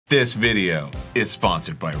This video is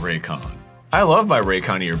sponsored by Raycon. I love my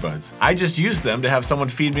Raycon earbuds. I just used them to have someone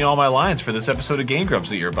feed me all my lines for this episode of GameGrumps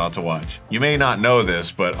that you're about to watch. You may not know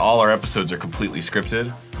this, but all our episodes are completely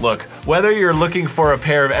scripted. Look, whether you're looking for a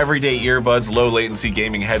pair of everyday earbuds, low latency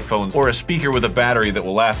gaming headphones, or a speaker with a battery that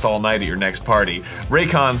will last all night at your next party,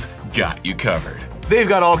 Raycon's got you covered. They've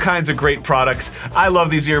got all kinds of great products. I love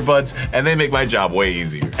these earbuds, and they make my job way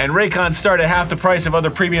easier. And Raycon start at half the price of other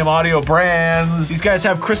premium audio brands. These guys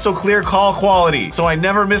have crystal clear call quality, so I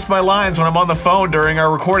never miss my lines when I'm on the phone during our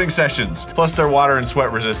recording sessions. Plus, they're water and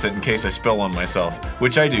sweat resistant in case I spill on myself,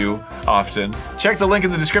 which I do often. Check the link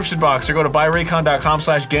in the description box or go to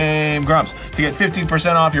buyraycon.com/GameGrumps to get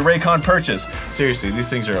 15% off your Raycon purchase. Seriously, these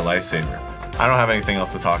things are a lifesaver. I don't have anything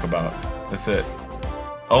else to talk about. That's it.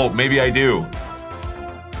 Oh, maybe I do.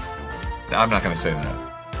 I'm not gonna say that.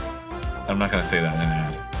 I'm not gonna say that in an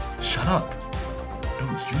ad. Shut up. No,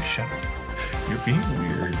 you shut up. You're being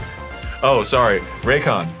weird. Oh, sorry.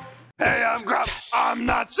 Raycon. Hey, I'm Grumps. I'm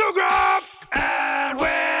not so Grump. And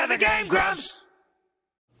we're the Game Grumps.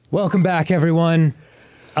 Welcome back, everyone.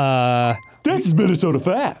 This is Minnesota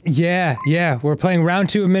Fats. Yeah. We're playing round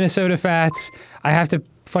 2 of Minnesota Fats. I have to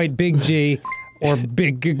fight Big G. Or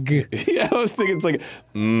big g. Yeah, I was thinking it's like,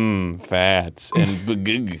 fats and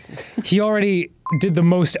big. He already did the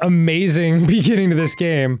most amazing beginning to this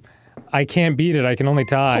game. I can't beat it, I can only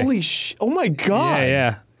tie. Holy oh my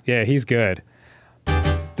god. Yeah, he's good.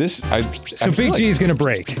 So Big G's gonna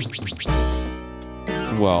break.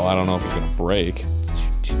 Well, I don't know if it's gonna break.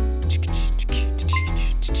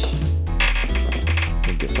 Let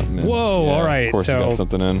me get something in. Whoa, yeah, alright, of course he got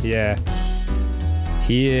something in. Yeah.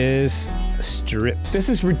 He is strips. This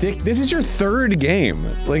is ridiculous. This is your 3rd game.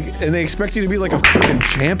 Like, and they expect you to be like a fucking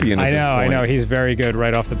champion at this point. I know, he's very good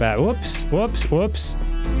right off the bat. Whoops. What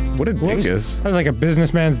a dingus. That was like a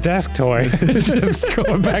businessman's desk toy. Just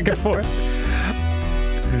going back and forth.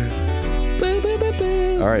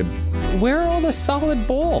 Alright. Where are all the solid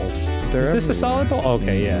balls? Is this a solid ball?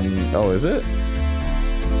 Okay, yes. Oh, is it?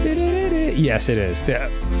 Yes, it is.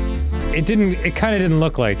 It kinda didn't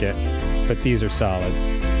look like it, but these are solids.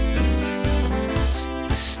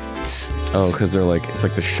 Oh, because they're like, it's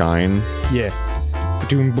like the shine. Yeah.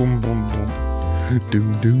 Doom, boom, boom, boom.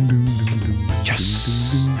 Doom, doom, doom, doom, doom.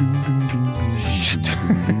 Yes! Shit.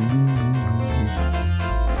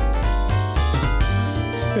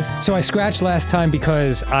 So I scratched last time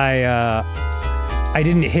because I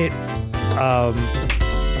didn't hit,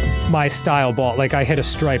 my style ball. Like, I hit a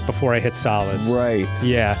stripe before I hit solids. Right.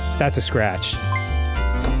 Yeah, that's a scratch.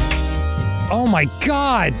 Oh my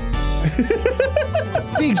god!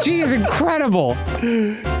 Big G is incredible!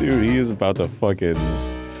 Dude, he is about to fucking...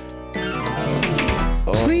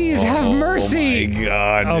 Please have mercy! Oh my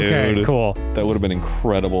god, dude. Okay, cool. That would have been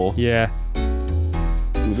incredible. Yeah.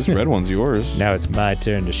 Ooh, this red one's yours. Now it's my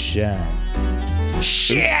turn to shine.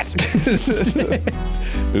 Shit!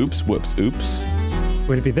 Oops, whoops, oops.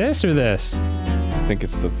 Would it be this or this? I think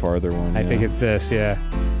it's the farther one. I think it's this, yeah.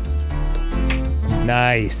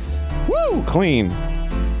 Nice. Woo! Clean.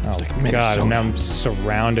 Oh like god, now I'm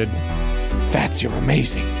surrounded. Fats, you're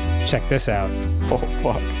amazing. Check this out. Oh,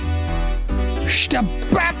 fuck.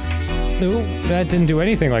 No, that didn't do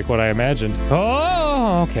anything like what I imagined.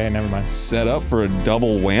 Oh, okay, never mind. Set up for a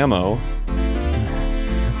double whammo.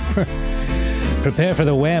 Prepare for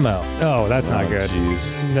the whammo. Oh, that's not good.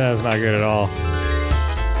 Jeez. That's not good at all.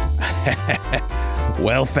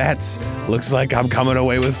 Well, Fats, looks like I'm coming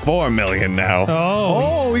away with 4 million now.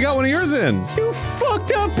 Oh, we got one of yours in. you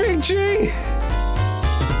fucked up, Big G.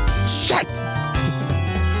 Shit.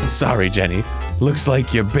 Sorry, Jenny. Looks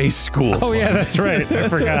like your base school. Oh yeah, that's right. I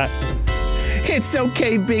forgot. It's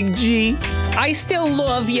okay, Big G. I still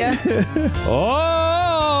love you.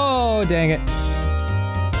 Oh, dang it.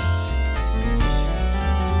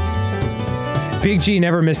 Big G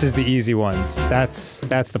never misses the easy ones. That's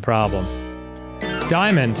the problem.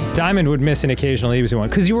 Diamond would miss an occasional easy one,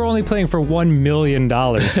 because you were only playing for $1 million.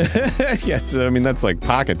 Yes, I mean, that's like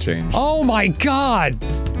pocket change. Oh my god!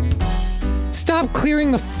 Stop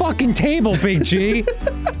clearing the fucking table, Big G!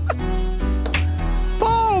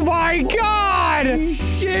 Oh my god! Holy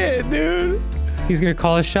shit, dude. He's gonna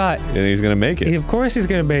call a shot. And he's gonna make it. Of course he's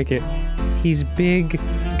gonna make it. He's Big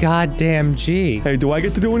goddamn G. Hey, do I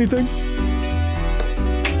get to do anything?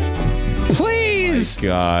 Please! Oh my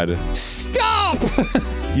god. Stop!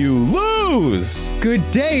 You lose! Good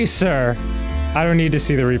day, sir. I don't need to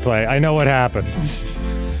see the replay. I know what happened.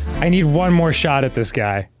 I need one more shot at this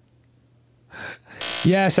guy.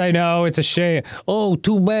 Yes, I know, it's a shame. Oh,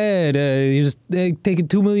 too bad. You're taking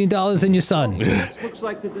 $2 million and your son. Looks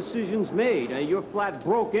like the decision's made. You're flat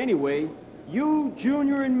broke anyway. You,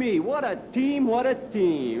 Junior, and me. What a team,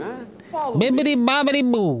 huh? Follow me. Bibbidi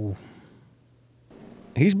bobbidi boo.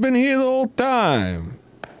 He's been here the whole time.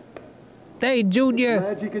 Hey, Junior.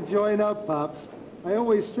 Glad you could join up, Pops. I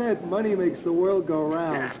always said money makes the world go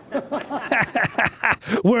round.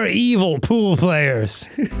 We're evil pool players.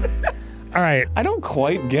 All right. I don't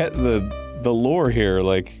quite get the lore here.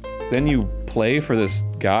 Like, then you play for this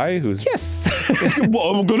guy who's... Yes.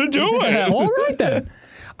 Well, I'm gonna do it. All right, then.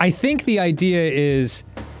 I think the idea is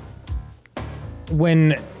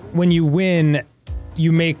when you win,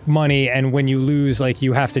 you make money, and when you lose, like,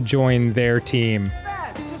 you have to join their team.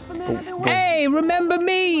 Hey, remember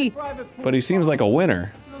me? But he seems like a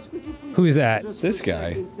winner. Who's that? This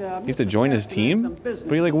guy. You have to join his team?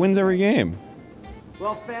 But he, like, wins every game.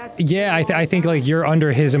 Yeah, I think, like, you're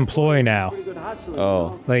under his employ now.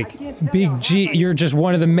 Oh. Like, Big G, you're just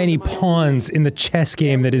one of the many pawns in the chess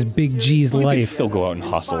game that is Big G's You can life. still go out and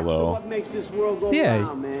hustle, though.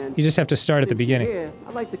 Yeah, you just have to start at the beginning.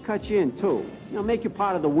 I'd like to cut you in, too. You know, make you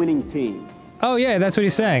part of the winning team. Oh yeah, that's what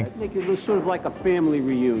he's saying. Make it sort of like a family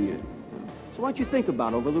reunion. So why don't you think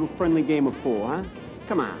about it over a little friendly game of pool, huh?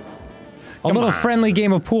 Come on. A little friendly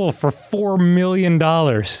game of pool for $4 million.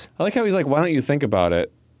 I like how he's like, why don't you think about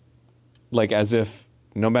it? Like, as if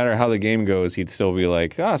no matter how the game goes, he'd still be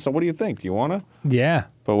like, so what do you think? Do you wanna? Yeah.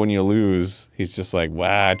 But when you lose, he's just like,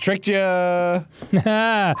 wow, tricked ya!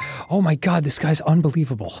 Oh my god, this guy's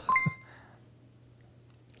unbelievable.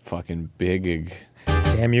 Fucking big.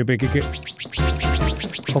 Damn you, big.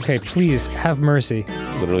 Okay, please, have mercy.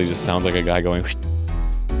 Literally just sounds like a guy going.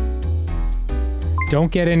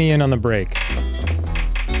 Don't get any in on the break.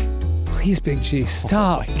 Please, Big G,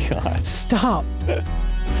 stop. Oh my god. Stop.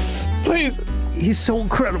 Please. He's so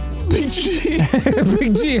incredible. Big G.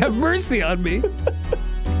 Big G, have mercy on me.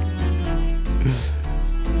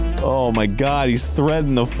 Oh my god, he's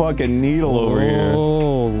threading the fucking needle over here.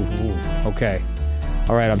 Oh, okay.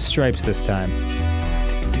 All right, I'm stripes this time.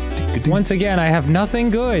 Once again, I have nothing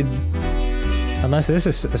good. Unless this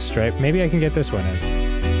is a stripe. Maybe I can get this one in.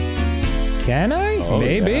 Can I? Oh,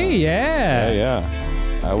 Maybe, yeah. Yeah.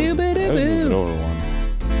 I would move it over one.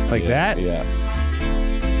 Like that? Yeah.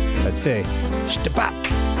 Let's see. Shtapap.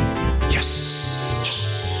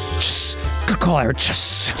 Yes. Good call, Aaron.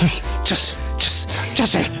 Just.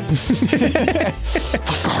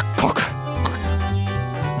 Cook.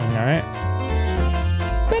 All right.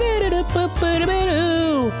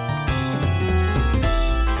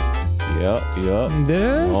 Yep.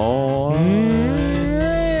 This? Oh.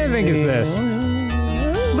 I think it's this.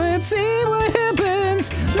 Let's see what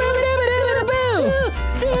happens.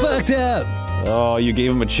 Fucked up. Oh, you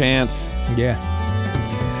gave him a chance. Yeah.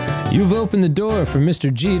 You've opened the door for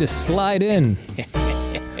Mr. G to slide in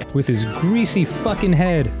with his greasy fucking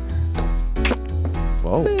head.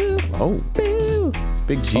 Whoa. Oh.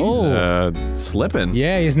 Big G's slipping.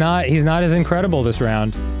 Yeah, he's not as incredible this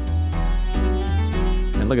round.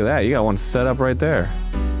 And look at that, you got one set up right there.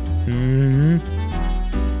 Mm-hmm.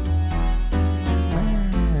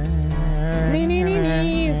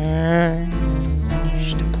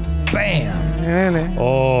 Bam!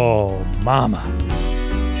 Oh, mama.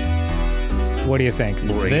 What do you think?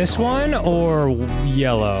 This one or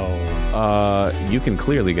yellow? You can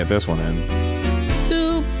clearly get this one in.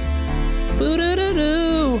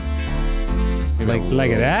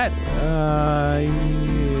 Like that? Yeah,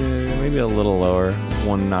 maybe a little lower.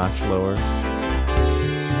 One notch lower.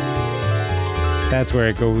 That's where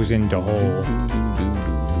it goes into hole.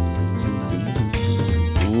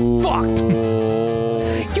 Ooh. Fuck!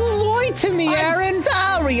 You lied to me, Aaron! I'm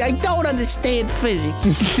sorry, I don't understand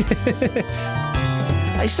physics.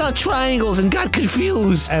 I saw triangles and got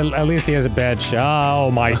confused. At least he has a bad shot. Oh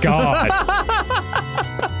my god.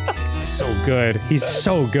 So good. He's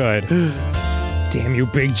so good. Damn you,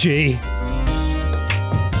 Big G.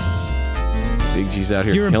 Big G's out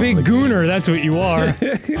here. You're a big gooner, that's what you are.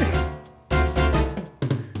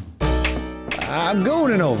 I'm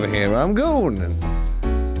gooning over here. I'm gooning.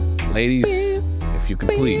 Ladies, if you could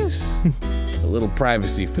please, a little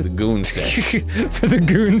privacy for the goon sesh. For the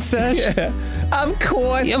goon sesh? Yeah. Of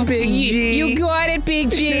course, Big G. You got it, Big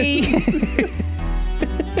G.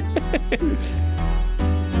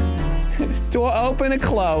 Door open and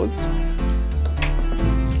closed.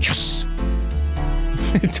 Yes.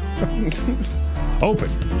 Open.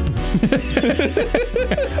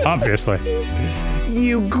 Obviously.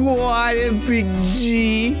 You got it, Big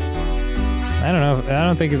G. I don't know. I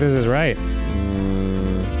don't think this is right.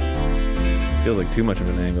 Feels like too much of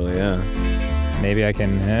an angle, yeah. Maybe I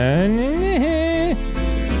can.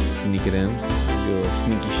 Sneak it in. Do a little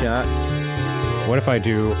sneaky shot. What if I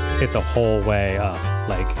do it the whole way up?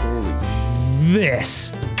 Like. Holy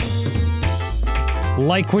this.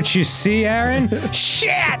 Like what you see, Aaron?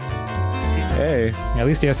 Shit! Hey. At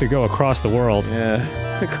least he has to go across the world.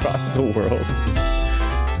 Yeah. Across the world.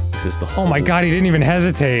 This is the Oh my god, he didn't even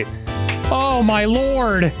hesitate. Oh my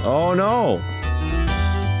lord! Oh no!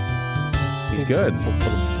 He's good.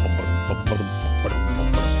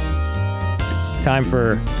 Time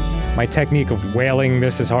for my technique of wailing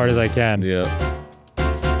this as hard as I can. Yeah.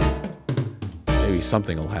 Maybe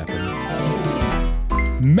something will happen.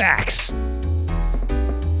 Max!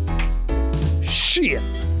 Shit!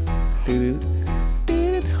 Dude.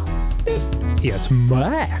 Yeah, it's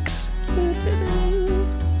Max.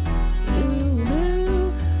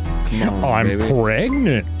 Come on, I'm baby.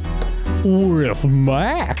 pregnant with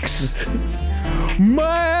Max.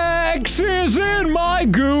 Max is in my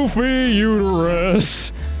goofy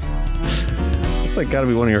uterus. It's like gotta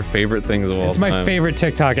be one of your favorite things of all time. It's my favorite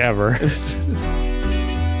TikTok ever.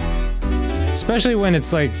 Especially when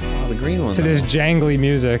it's like Oh, the green one. to this jangly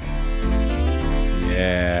music.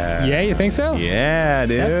 Yeah. Yeah, you think so? Yeah,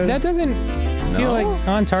 dude. That doesn't feel like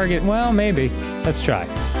on target. Well, maybe. Let's try.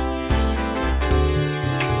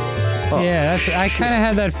 Oh, Yeah, I kind of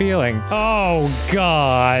had that feeling. Oh,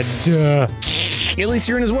 God. At least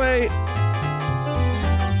you're in his way.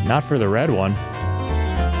 Not for the red one.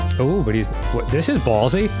 Oh, but this is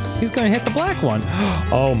ballsy. He's gonna hit the black one.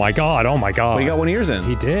 Oh my god, oh my god. But he got one of yours in.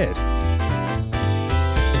 He did.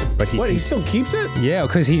 But What, he still keeps it? Yeah,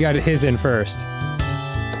 because he got his in first.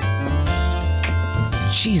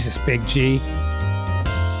 Jesus, Big G.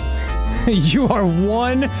 You are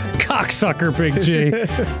one cocksucker, Big G.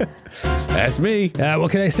 That's me.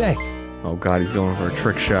 What can I say? Oh god, he's going for a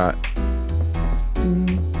trick shot.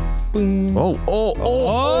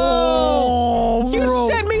 Oh, You bro.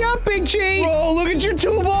 set me up, Big G! Bro, look at your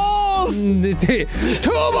 2 balls! 2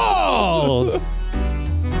 balls!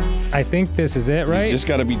 I think this is it, right? You just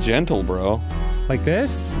gotta be gentle, bro. Like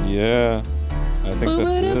this? Yeah. I think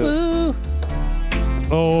that's it.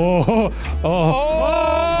 Oh,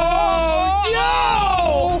 Oh,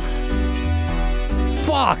 yo!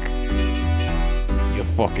 Fuck! You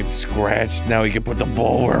fucking scratched. Now he can put the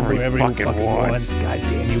ball wherever he fucking wants. God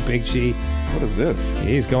damn you, Big G. What is this?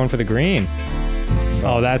 He's going for the green.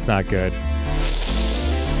 Oh, that's not good.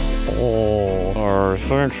 Oh. Are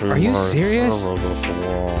you serious? Oh,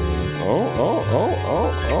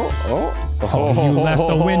 Oh, you left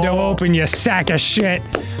the window open, you sack of shit.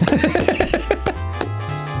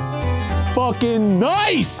 Fucking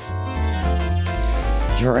nice!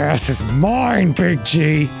 Your ass is mine, Big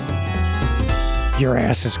G. Your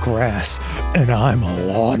ass is grass, and I'm a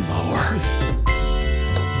lawnmower.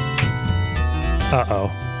 Uh-oh.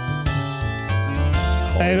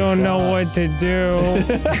 I don't know what to do.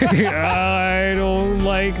 I don't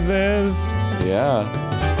like this. Yeah.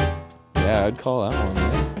 Yeah, I'd call that one, man.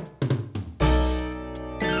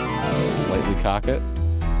 Slightly cock it.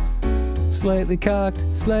 Slightly cocked,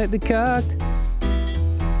 slightly cocked.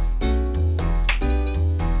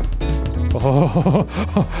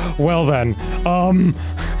 Oh, well then.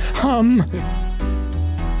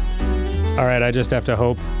 Alright, I just have to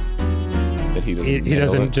hope That he doesn't he nail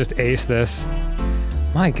doesn't it. just ace this.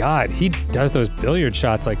 My god, he does those billiard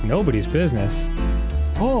shots like nobody's business.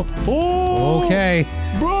 Oh! Okay,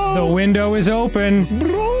 Bro! the window is open.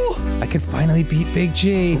 Bro! I can finally beat Big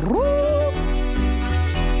G.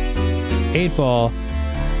 8 ball.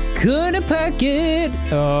 Gonna pack it.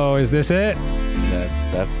 Oh, is this it?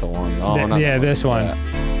 That's the one. Oh, not Yeah, the this one. Yeah.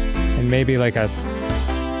 And maybe like a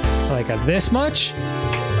this much?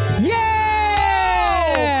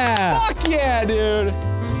 Yeah! Fuck yeah, dude!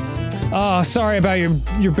 Oh, sorry about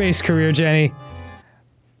your bass career, Jenny.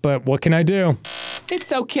 But what can I do?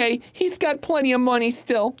 It's okay. He's got plenty of money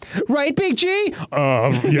still. Right, Big G?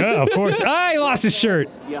 Yeah, of course. I lost his shirt.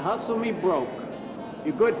 You hustle me broke.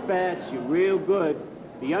 You're good, Fats. You're real good.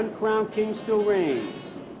 The uncrowned king still reigns.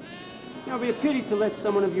 Now, it'd be a pity to let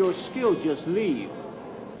someone of your skill just leave.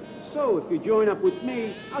 So, if you join up with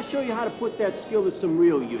me, I'll show you how to put that skill to some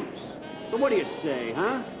real use. So what do you say,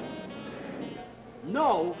 huh?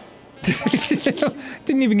 No?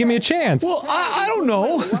 Didn't even give me a chance. Well, I don't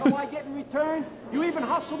know. What do I get in return? You even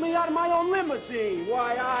hustle me out of my own limousine.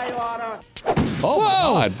 Why, I oughta...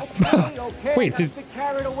 Oh my god. Okay, Wait, let's get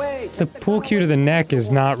carried away. The pool cue to the neck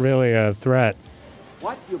is not really a threat.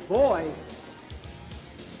 What, your boy?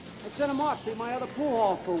 I sent him off to my other pool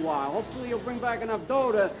hall for a while. Hopefully he'll bring back enough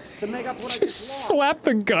dough to make up what I Just just lost. slap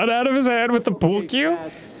the gun out of his hand with the pool Okay, cue.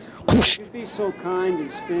 Fats, you'd be so kind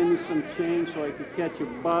and spare me some change so I could catch a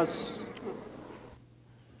bus.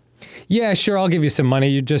 Yeah, sure, I'll give you some money.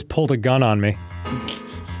 You just pulled a gun on me.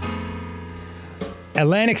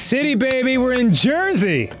 Atlantic City, baby, we're in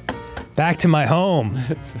Jersey. Back to my home.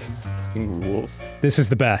 Rules. This is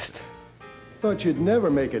the best. Thought you'd never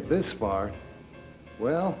make it this far.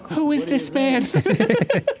 Well, Who is this man?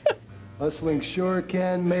 hustling sure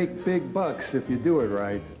can make big bucks if you do it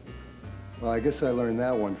right. Well, I guess I learned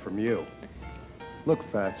that one from you. Look,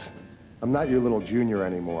 Fats, I'm not your little junior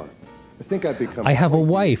anymore. I think I've become... I have a quite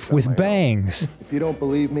wife on my with own. bangs. If you don't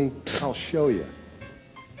believe me, I'll show you.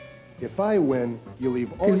 If I win, you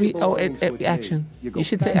leave all we- your oh, belongings with action. me. You go You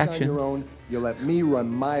should say back action. on your own. You let me run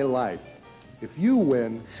my life. If you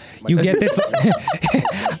win, my You get this.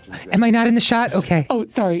 Am I not in the shot? Okay. Oh,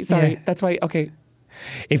 sorry. Yeah. That's why, okay.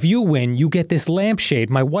 If you win, you get this lampshade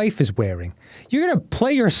my wife is wearing. You're gonna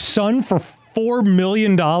play your son for $4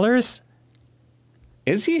 million?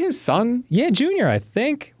 Is he his son? Yeah, Junior, I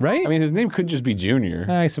think, right? I mean, his name could just be Junior.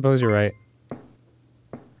 I suppose you're right.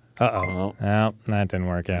 Oh. Oh, that didn't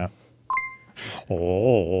work out.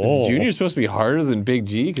 Is Junior supposed to be harder than Big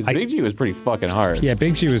G? Because Big G was pretty fucking hard. Yeah,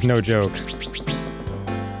 Big G was no joke.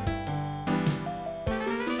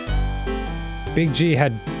 Big G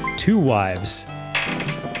had 2 wives,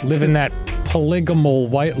 living that polygamal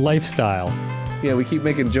white lifestyle. Yeah, we keep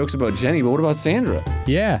making jokes about Jenny, but what about Sandra?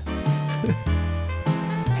 Yeah.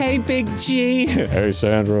 Hey, Big G. Hey,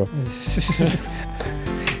 Sandra.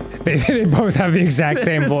 They both have the exact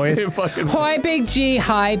same voice. Same fucking- Hi, Big G.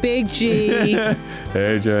 Hi, Big G.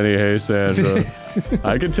 Hey, Jenny. Hey, Sandra.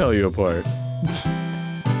 I can tell you apart.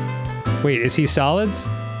 Wait, is he solids?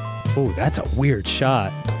 Oh, that's a weird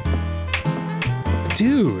shot.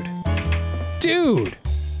 Dude. Dude.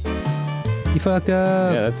 He fucked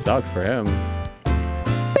up. Yeah, that sucked for him.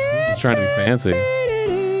 He's just trying to be fancy.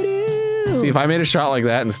 See, if I made a shot like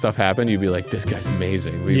that and stuff happened, you'd be like, this guy's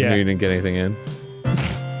amazing. We didn't get anything in.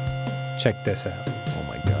 Check this out. Oh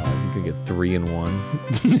my god, you could get 3 in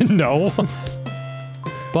 1. No.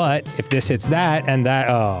 But if this hits that and that,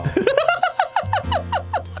 oh.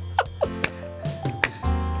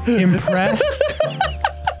 Impressed?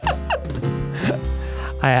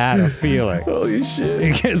 I had a feeling. Holy shit.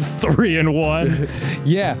 You get 3 in 1.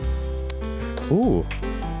 Yeah. Ooh.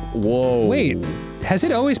 Whoa. Wait, has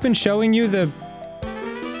it always been showing you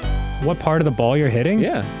what part of the ball you're hitting?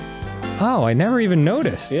 Yeah. Oh, I never even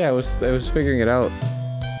noticed. Yeah, I was figuring it out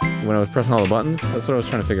when I was pressing all the buttons. That's what I was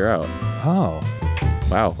trying to figure out. Oh.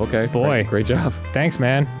 Wow, okay. Boy. Great job. Thanks,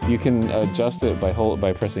 man. You can adjust it by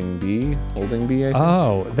pressing B, holding B, I think.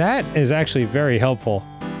 Oh, that is actually very helpful.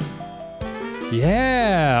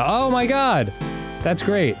 Yeah. Oh my god. That's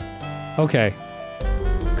great. Okay.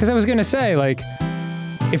 Because I was gonna say, like,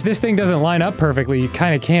 if this thing doesn't line up perfectly, you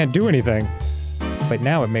kind of can't do anything. But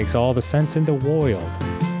now it makes all the sense in the world.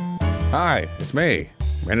 Hi, it's me,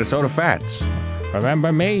 Minnesota Fats.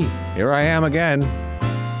 Remember me? Here I am again,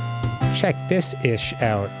 Check this ish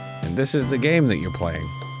out. and this is the game that you're playing.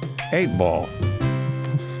 8 Ball.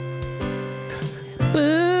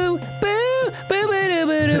 Boo, boo, boo, boo,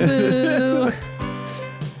 boo, boo,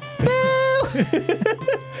 boo.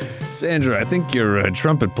 Sandra, I think your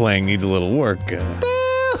trumpet playing needs a little work.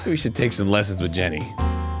 We should take some lessons with Jenny.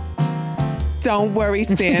 Don't worry,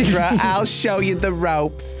 Sandra. I'll show you the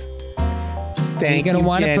ropes. Thank You're gonna you,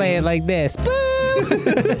 want to Jenny. play it like this.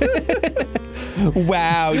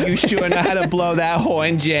 Wow, you sure know how to blow that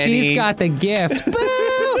horn, Jenny. She's got the gift.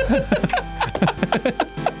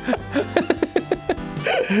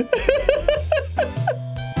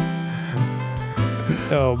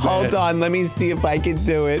 Oh, man. Hold on, let me see if I can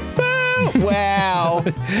do it. Boo! Wow,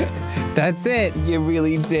 That's it. you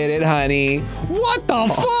really did it, honey. What the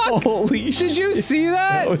fuck? Holy shit. Did you see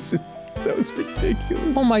that? That was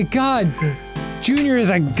ridiculous. Oh my god. Junior is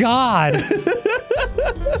a god.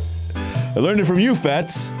 I learned it from you,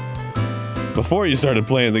 Fats. Before you started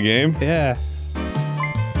playing the game. Yeah.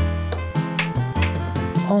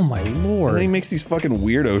 Oh my And lord. then he makes these fucking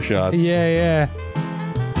weirdo shots. Yeah, yeah.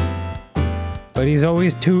 But he's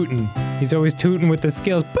always tooting. He's always tooting with the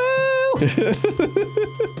skills. Boo!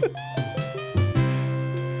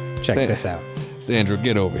 Check this out. Sandra,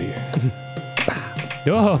 get over here.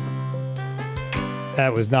 Oh.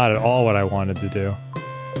 That was not at all what I wanted to do.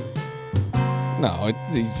 No,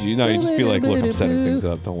 you just be like, look, I'm setting things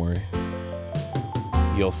up. Don't worry.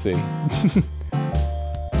 You'll see.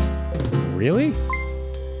 Really?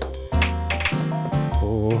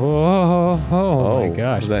 Oh my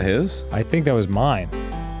gosh. Was that his? I think that was mine.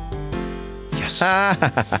 Yes.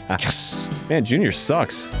 Yes. Man, Junior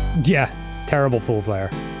sucks. Yeah, terrible pool player.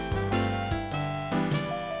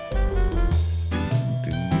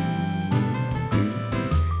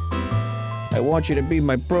 I want you to be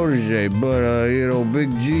my protege, but, you know, Big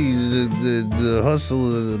G's, the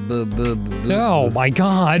hustle, Oh my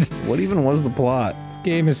god. What even was the plot? This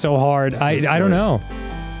game is so hard. I don't know.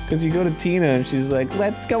 Because you go to Tina and she's like,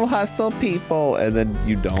 let's go hustle people, and then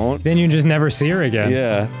you don't. Then you just never see her again.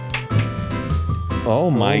 Yeah. Oh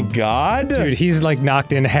my god. Dude, he's like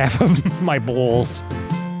knocked in half of my bowls.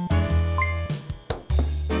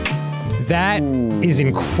 That is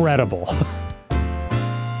incredible.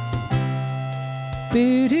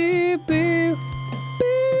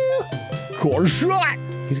 Core shot.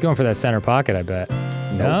 He's going for that center pocket, I bet.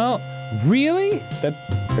 No? Really?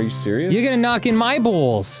 Are you serious? You're gonna knock in my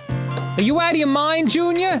bowls. Are you out of your mind,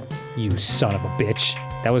 Junior? You son of a bitch.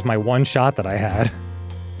 That was my one shot that I had.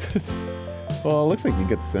 Well, it looks like you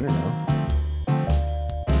get the center now.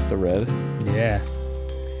 The red. Yeah.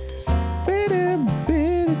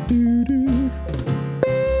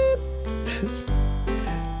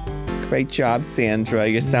 Great job, Sandra.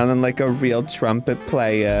 You're sounding like a real trumpet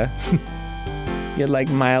player. You're like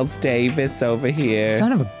Miles Davis over here.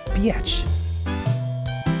 Son of a bitch.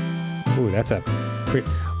 Ooh, that's a pretty...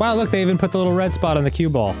 Wow, look, they even put the little red spot on the cue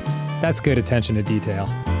ball. That's good attention to detail.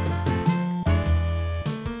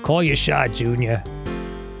 Call your shot, Junior.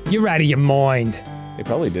 You're out of your mind. They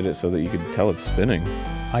probably did it so that you could tell it's spinning.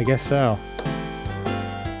 I guess so.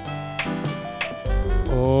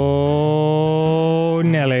 Oh,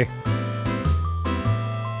 Nelly.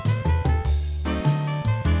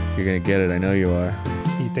 You're gonna get it, I know you are.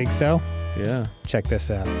 You think so? Yeah. Check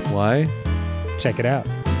this out. Why? Check it out.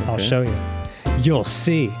 I'll Okay. show you. You'll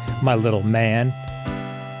see, my little man.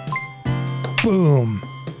 Boom.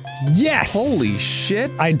 Yes! Holy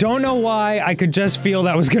shit! I don't know why, I could just feel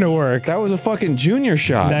that was gonna work. That was a fucking Junior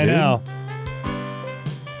shot, I dude. know.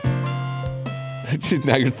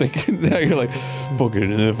 Now you're thinking, now you're like,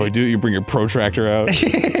 fucking, if I do it, you bring your protractor out.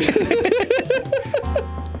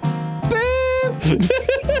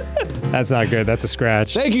 That's not good, that's a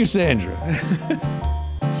scratch. Thank you, Sandra.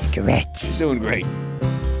 Scratch. Doing great.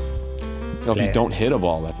 No, if you don't hit a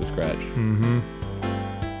ball, that's a scratch.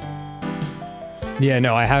 Yeah,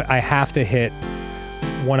 no, I have to hit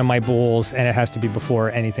one of my bowls, and it has to be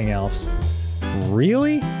before anything else.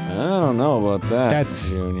 Really? I don't know about that,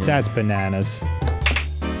 Junior. That's bananas.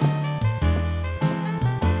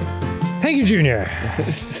 Thank you, Junior.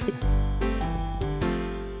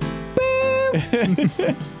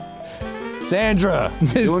 Sandra,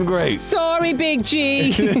 doing great. Sorry, Big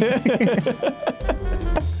G.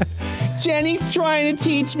 Jenny's trying to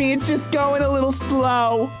teach me. It's just going a little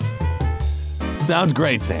slow. Sounds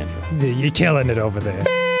great, Sandra. You're killing it over there.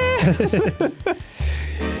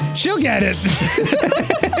 She'll get it.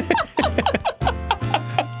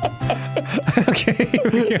 Okay, here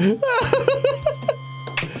we go.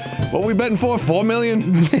 What we betting for? 4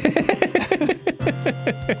 million?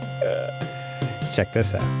 Check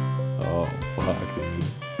this out. Oh, fuck, dude.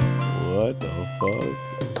 What the fuck?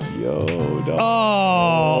 Yo, dog. Oh,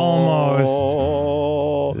 almost.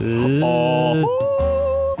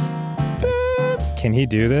 Can he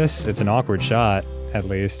do this? It's an awkward shot, at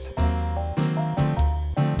least.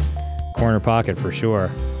 Corner pocket for sure.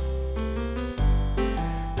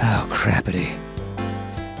 Oh, crappity.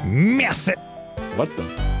 Miss it! What the?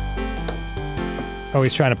 Oh,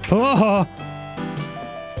 he's trying to pull. Oh.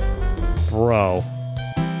 Bro.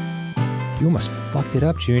 You almost fucked it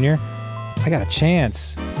up, Junior. I got a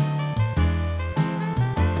chance.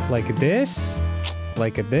 Like this?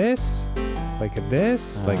 Like a this? Like a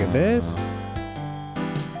this? Like a this?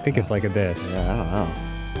 I think it's like a this. Yeah, I don't know.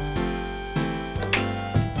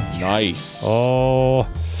 Nice. Oh.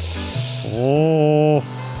 Oh.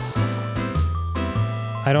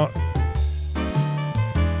 I don't...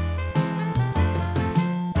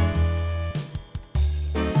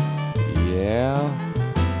 Yeah.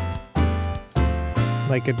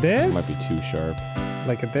 Like a this? Might be too sharp.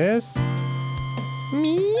 Like a this?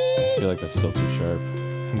 Me? I feel like that's still too sharp.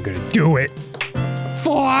 I'm gonna do it.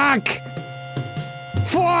 Fuck!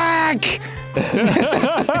 Fuck!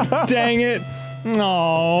 Dang it.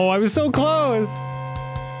 No, I was so close.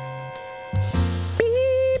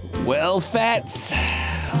 Well, Fats.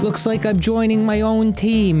 Looks like I'm joining my own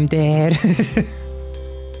team, Dad.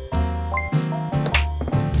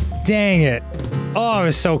 Dang it. Oh, I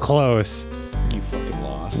was so close. You fucking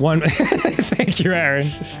lost. One. Thank you, Aaron.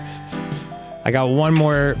 I got one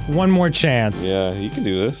more chance. Yeah, you can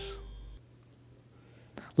do this.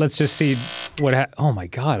 Let's just see what oh my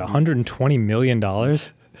god, $120 million?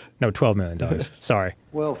 No, $12 million. Sorry.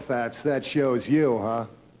 Well, Fats, that shows you, huh?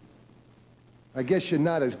 I guess you're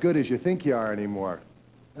not as good as you think you are anymore.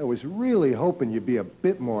 I was really hoping you'd be a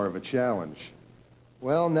bit more of a challenge.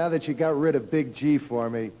 Well, now that you got rid of Big G for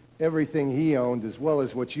me, everything he owned as well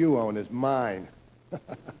as what you own is mine.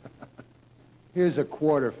 Here's a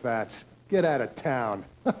quarter, Fats. Get out of town.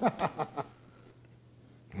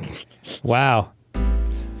 Wow.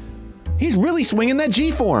 He's really swinging that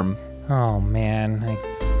G-form. Oh man,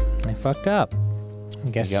 I fucked up. I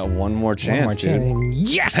guess You got one more chance, dude.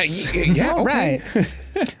 Yes. Yeah, All right.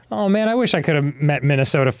 Oh man, I wish I could have met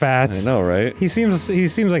Minnesota Fats. I know, right? He seems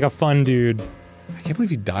like a fun dude. I can't believe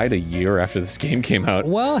he died a year after this game came out.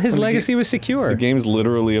 Well, his legacy was secure. The game's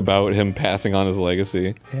literally about him passing on his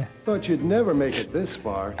legacy. Yeah. Thought you'd never make it this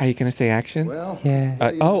far. Are you gonna say action? Well, Yeah.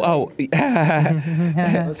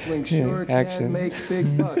 hustling sure Action. can make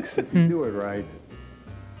big bucks if you do it right.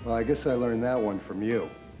 Well, I guess I learned that one from you.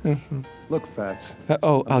 Look, Fats.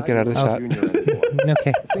 I'll get out of the shot.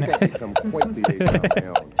 Okay. I think I've become quite the ace on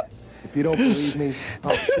my own. If you don't believe me, I'll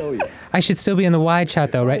show you. I should still be in the wide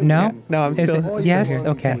shot though, right? No? No, I'm Is still. it? Yes?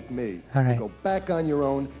 Always Okay. with me. All right. You go back on your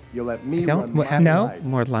own. You let me Don't run my have No? life.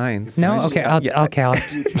 more lines. No? Okay, okay, I'll...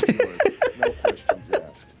 Future's yours. No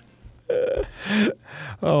questions asked.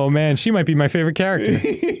 Oh man, she might be my favorite character.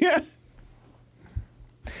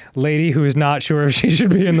 Lady who is not sure if she should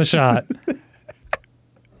be in the shot.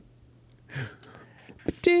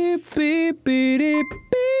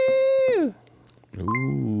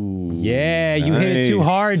 Ooh. Yeah, you hit it too nice.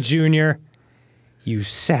 hard, Junior. You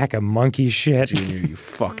sack of monkey shit. Junior, you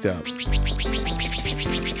fucked up.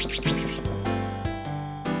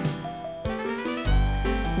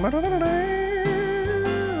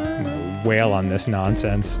 Wail on this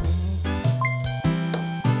nonsense.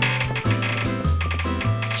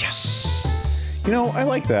 Yes! You know, I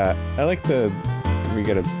like that. I like the where you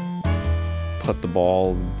gotta putt the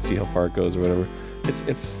ball and see how far it goes or whatever.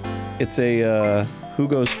 It's a who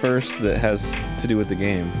goes first that has to do with the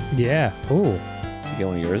game. Yeah. Ooh. Did you get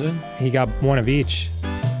one of yours in? He got one of each.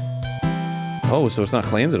 Oh, so it's not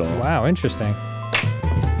claimed at all. Wow, interesting.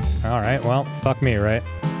 Alright, well, fuck me, right?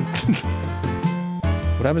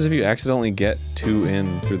 What happens if you accidentally get 2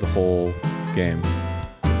 in through the whole game?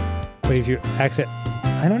 But if you exit...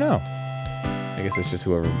 I don't know. I guess it's just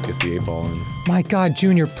whoever gets the 8 ball in. My god,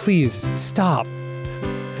 Junior, please, stop.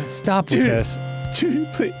 Stop with this. Junior,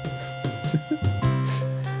 please.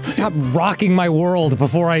 Stop rocking my world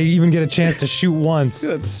before I even get a chance to shoot once.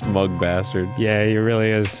 That smug bastard. Yeah, he really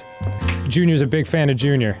is. Junior's a big fan of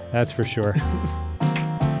Junior, that's for sure.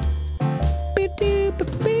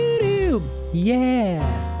 Yeah.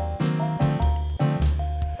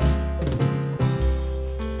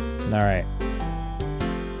 Alright.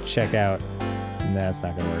 Check out. That's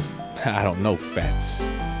not gonna work. I don't know, Fats.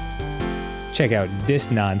 Check out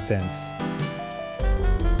this nonsense.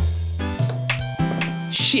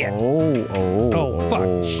 Shit! Oh,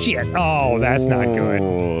 fuck! Shit! Oh, that's not good.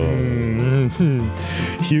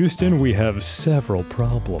 Houston, we have several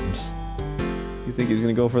problems. You think he's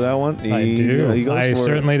gonna go for that one? I do. He goes I for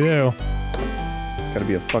certainly do. He's gotta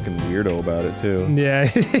be a fucking weirdo about it, too. Yeah.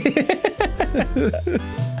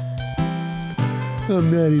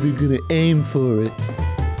 I'm not even gonna aim for it.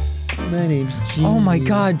 My name's Junior. Oh my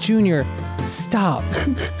god, Junior. Stop.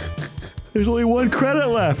 There's only 1 credit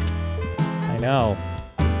left. I know.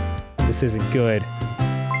 This isn't good.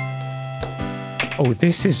 Oh,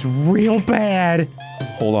 this is real bad.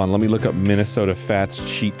 Hold on, let me look up Minnesota Fats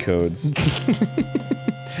cheat codes.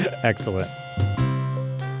 Excellent.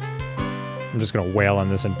 I'm just gonna wail on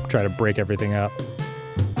this and try to break everything up.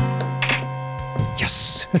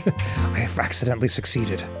 Yes! I have accidentally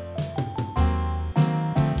succeeded.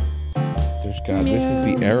 This is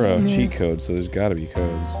the era of cheat codes, so there's gotta be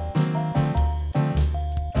codes.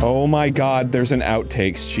 Oh my god, there's an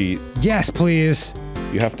outtakes cheat. Yes, please!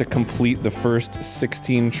 You have to complete the first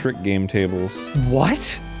 16 trick game tables.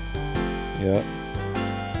 What? Yeah.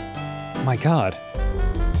 My god.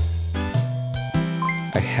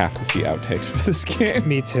 I have to see outtakes for this game.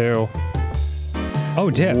 Me too. Oh,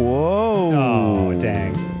 dip. Whoa. Oh,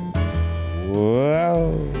 dang.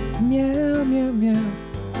 Whoa. Meow, meow, meow.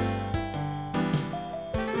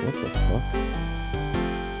 What the fuck?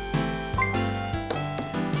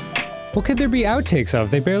 What could there be outtakes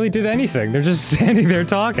of? They barely did anything. They're just standing there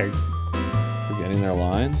talking. Forgetting their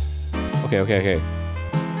lines? Okay. Oh,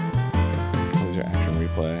 these are action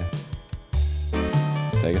replay.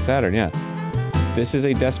 Sega Saturn, yeah. This is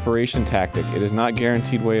a desperation tactic. It is not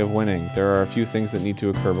guaranteed way of winning. There are a few things that need to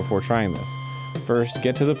occur before trying this. First,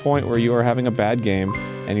 get to the point where you are having a bad game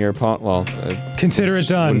and your opponent, well... Consider it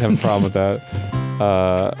done. Wouldn't have a problem with that.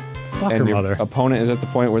 Fuck and her your mother. opponent is at the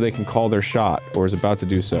point where they can call their shot, or is about to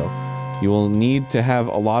do so. You will need to have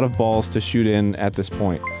a lot of balls to shoot in at this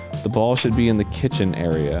point. The ball should be in the kitchen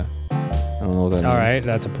area. don't know what that means. All right,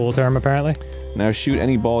 that's a pool term apparently. Now shoot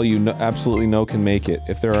any ball you absolutely know can make it.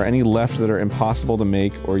 If there are any left that are impossible to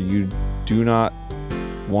make or you do not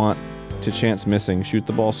want to chance missing, shoot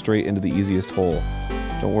the ball straight into the easiest hole.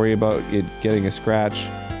 Don't worry about it getting a scratch,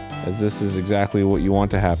 as this is exactly what you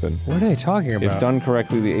want to happen. What are they talking about? If done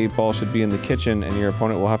correctly, the 8-ball should be in the kitchen and your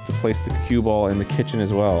opponent will have to place the cue ball in the kitchen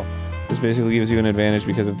as well. This basically gives you an advantage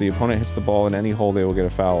because if the opponent hits the ball in any hole, they will get a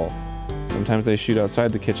foul. Sometimes they shoot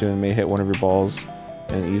outside the kitchen and may hit one of your balls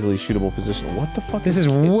in an easily shootable position. What the fuck? This is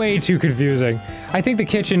way too confusing. I think the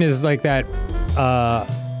kitchen is like that,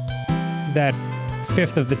 that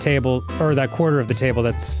fifth of the table, or that quarter of the table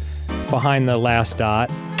that's behind the last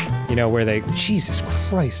dot. You know, where they... Jesus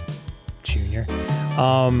Christ, Junior.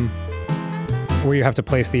 Where you have to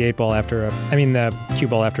place the 8-ball after a... I mean, the cue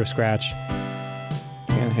ball after a scratch.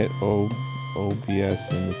 Can't hit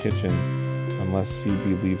OBS in the kitchen unless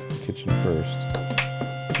CB leaves the kitchen first.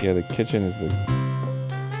 Yeah, the kitchen is the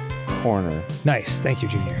corner. Nice, thank you,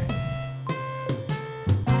 Junior.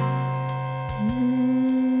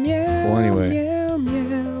 Well, anyway,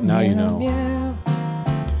 now you know.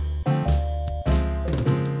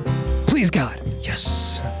 Please, God.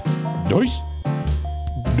 Yes. Nice.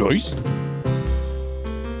 Nice.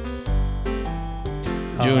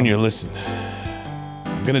 Junior, listen.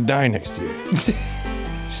 I'm gonna die next year.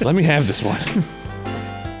 Just let me have this one.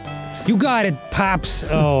 You got it, Pops.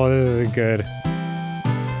 Oh, this is good.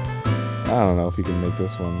 I don't know if you can make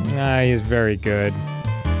this one. He's very good.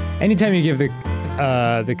 Anytime you give the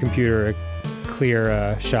computer a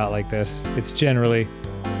clear shot like this, it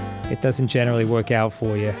doesn't generally work out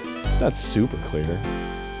for you. That's super clear.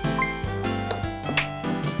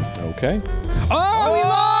 Okay. Oh, we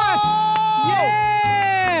lost!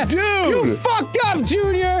 Yeah! Dude! You fucked up,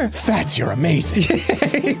 Junior! Fats, you're amazing.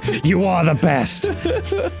 You are the best.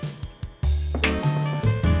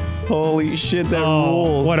 Holy shit, that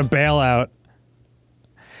rules. What a bailout.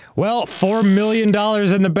 Well, $4 million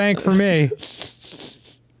in the bank for me. You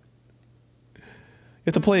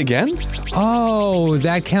have to play again? Oh,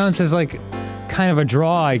 that counts as like kind of a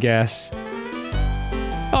draw, I guess.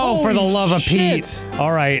 Oh, Holy for the love of shit. Pete.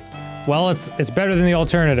 All right. Well, it's better than the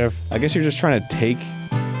alternative. I guess you're just trying to take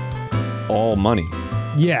all money.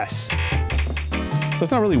 Yes. So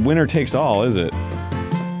it's not really winner takes all, is it?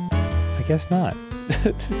 I guess not.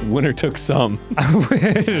 Winner took some.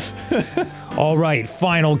 All right,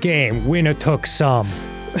 final game. Winner took some.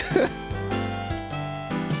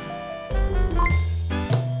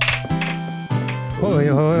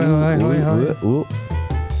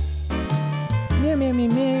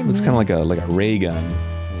 Looks kind of like a ray gun,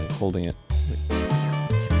 like holding it.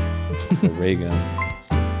 It's a ray gun.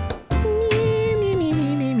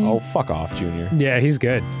 Oh, fuck off, Junior. Yeah, he's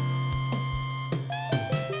good.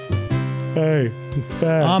 Hey,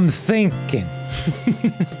 I'm thinking.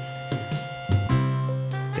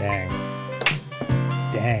 Dang.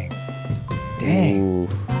 Dang. Dang. Ooh.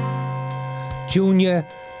 Junior,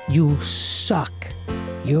 you suck.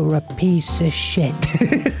 You're a piece of shit.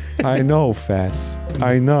 I know, Fats.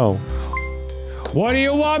 I know. What do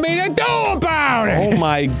you want me to do about it? Oh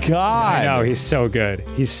my god! I know, he's so good.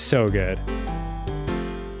 He's so good.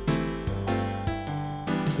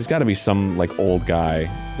 There's gotta be some, like, old guy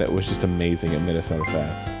that was just amazing at Minnesota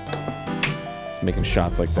Fats. Just making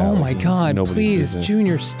shots like that. Oh my god, nobody's please, business.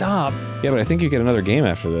 Junior, stop. Yeah, but I think you get another game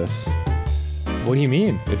after this. What do you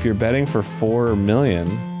mean? If you're betting for 4 million,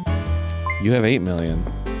 you have 8 million.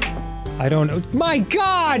 I don't know. My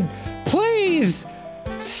god! Please!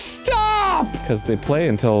 Stop! Because they play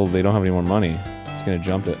until they don't have any more money. He's gonna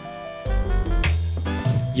jump it.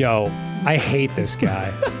 Yo, I hate this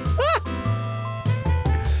guy.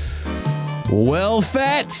 Well,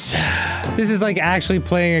 Fats! This is like actually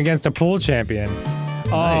playing against a pool champion.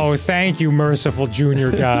 Oh, Nice. thank you, merciful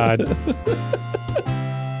junior god.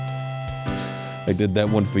 I did that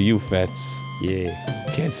one for you, Fats. Yeah.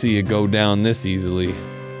 Can't see you go down this easily.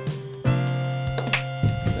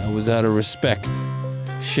 That was out of respect.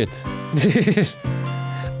 Shit.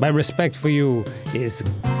 My respect for you is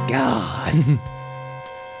gone.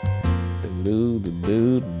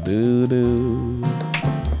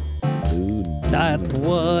 Not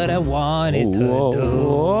what I wanted to do.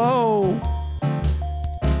 Whoa.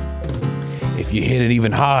 If you hit it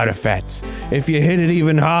even harder, Fats. If you hit it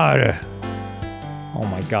even harder. Oh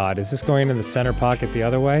my god, is this going in the center pocket the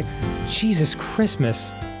other way? Jesus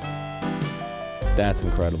Christmas. That's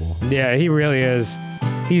incredible. Yeah, he really is.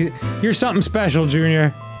 You're something special,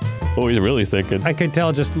 Junior. Oh, he's really thinking. I could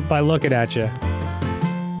tell just by looking at you.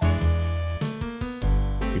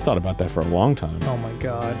 You thought about that for a long time. Oh my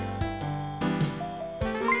god.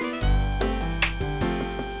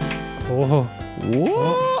 Oh.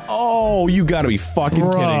 What? Oh, you gotta be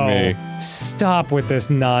fucking kidding me. Stop with this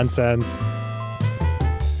nonsense.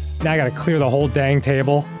 Now I gotta clear the whole dang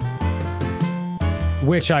table.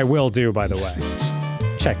 Which I will do, by the way.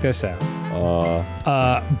 Check this out.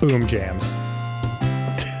 Boom jams.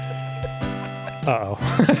 Uh-oh.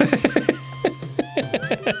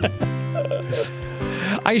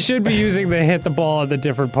 I should be using the hit the ball at the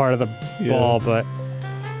different part of the ball, but...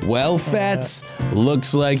 Well, Fats,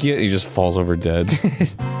 looks like you- he just falls over dead.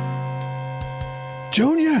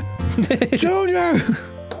 Junior! Junior!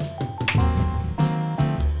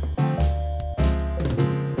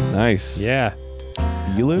 Nice. Yeah.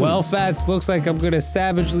 You lose. Well, Fats, looks like I'm gonna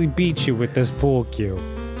savagely beat you with this pool cue.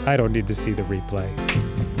 I don't need to see the replay.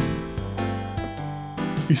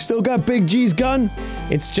 You still got Big G's gun?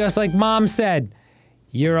 It's just like Mom said.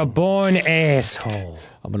 You're a born asshole.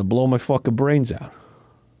 I'm gonna blow my fucking brains out.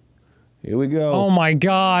 Here we go. Oh my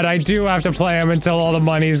god, I do have to play him until all the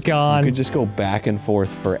money's gone. You could just go back and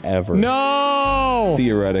forth forever. No!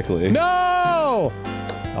 Theoretically. No!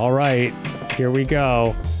 Alright, here we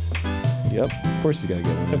go. Yep, of course he's gotta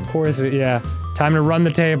get one. Of course, yeah. Time to run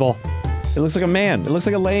the table. It looks like a man. It looks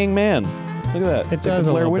like a laying man. Look at that. It It's does like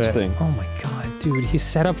the a Blair little Witch bit. thing. Oh my god, dude, he's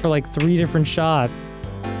set up for like 3 different shots.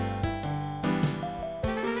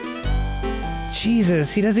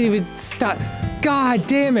 Jesus, he doesn't even stop. God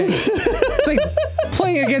damn it. It's like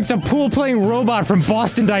playing against a pool-playing robot from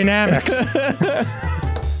Boston Dynamics.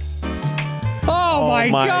 Oh my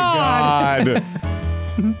god!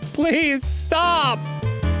 Please stop!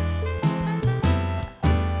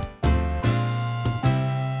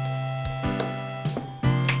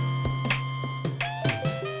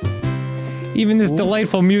 Even this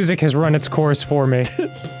delightful music has run its course for me.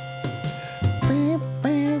 Meow,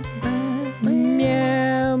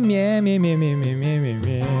 meow, meow, meow, meow, meow, meow,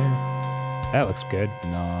 meow. That looks good.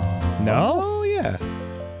 No. No? Oh, yeah.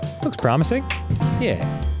 Looks promising. Yeah.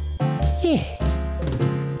 Yeah.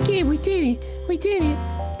 Yeah, we did it. We did it.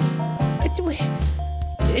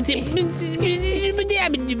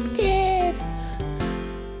 Dad.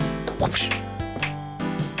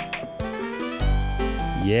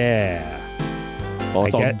 Yeah. Well,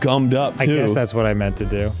 it's all gummed up, too. I guess that's what I meant to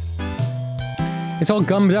do. It's all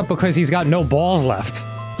gummed up because he's got no balls left.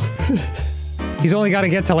 He's only got to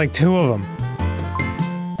get to like 2 of them.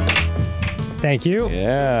 Thank you.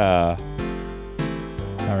 Yeah.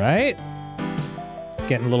 All right.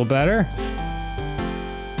 Getting a little better.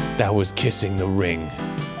 That was kissing the ring.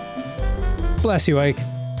 Bless you, Ike.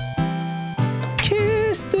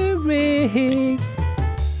 Kiss the ring.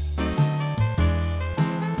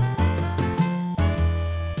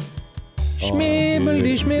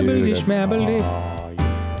 Schmibbledy, schmibbledy, schmabbledy. Oh, you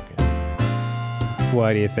fucking...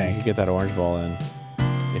 What do you You think? could get that orange ball in.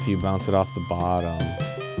 If you bounce it off the bottom.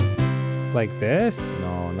 Like this?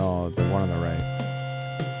 No, the one on the right.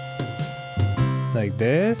 Like You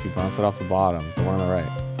this? bounce it off the bottom, the one on the right.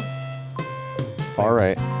 Far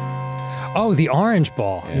right. Oh, the orange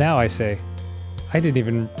ball. Yeah. Now I see. I didn't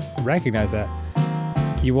even recognize that.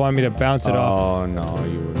 You want me to bounce it off? Oh, no,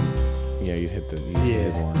 you wouldn't. Yeah, you'd hit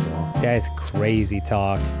his orange ball. That's crazy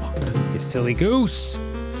talk. You silly goose.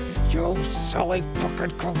 You silly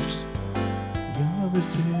fucking goose. You're a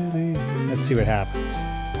silly. Let's see what happens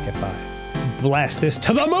if I blast this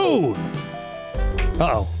to the moon.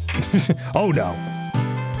 Uh-oh. Oh no.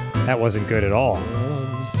 That wasn't good at all.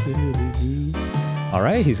 All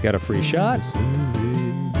right, he's got a free shot.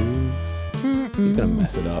 He's gonna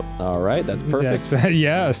mess it up. All right, that's perfect. That's,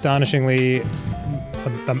 yeah, astonishingly,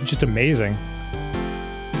 just amazing.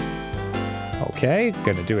 Okay,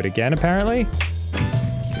 gonna do it again apparently.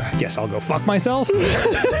 I guess I'll go fuck myself.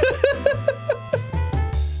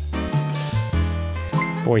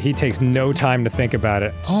 Boy, he takes no time to think about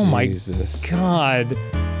it. Oh Jesus. my god.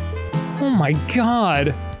 Oh my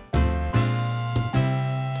god.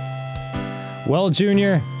 Well,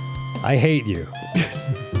 Junior, I hate you.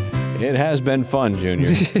 It has been fun, Junior.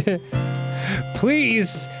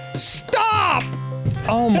 Please stop!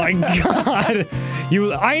 Oh my god.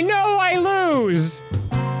 I know I lose.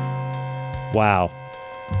 Wow.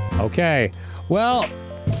 Okay. Well,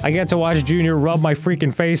 I get to watch Junior rub my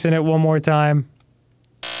freaking face in it one more time.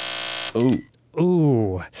 Ooh.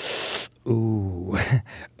 Ooh. Ooh.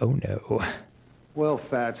 Oh no. Well,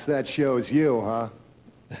 Fats, that shows you, huh?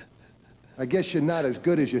 I guess you're not as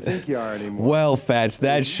good as you think you are anymore. Well, Fats,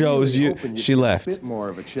 that shows you. She left. A bit more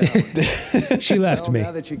of a challenge. She left Well, me.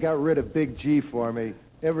 now that you got rid of Big G for me,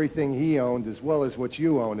 everything he owned as well as what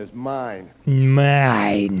you own is mine.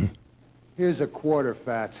 Mine. Here's a quarter,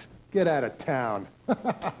 Fats. Get out of town.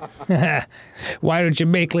 Why don't you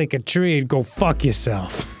make like a tree and go fuck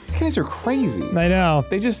yourself? These guys are crazy. I know.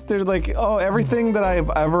 They're like, oh, everything that I've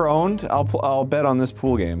ever owned, I'll bet on this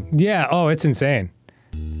pool game. Yeah, oh, it's insane.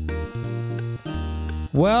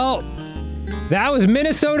 Well, that was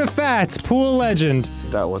Minnesota Fats, Pool Legend.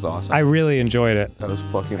 That was awesome. I really enjoyed it. That was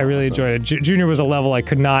fucking I really enjoyed it. Junior was a level I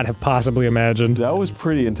could not have possibly imagined. That was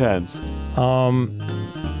pretty intense.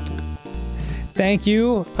 Thank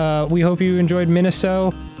you. We hope you enjoyed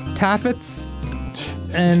Minnesota Taffets.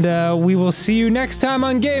 And we will see you next time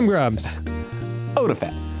on Game Grumps. Oda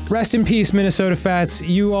Fats. Rest in peace, Minnesota Fats.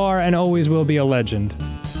 You are and always will be a legend.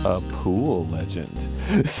 A pool legend.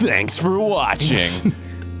 Thanks for watching.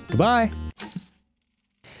 Goodbye.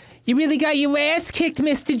 You really got your ass kicked,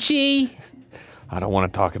 Mr. G. I don't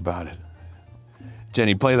want to talk about it.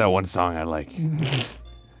 Jenny, play that one song I like.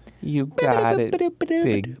 You got it,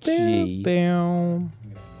 Big G.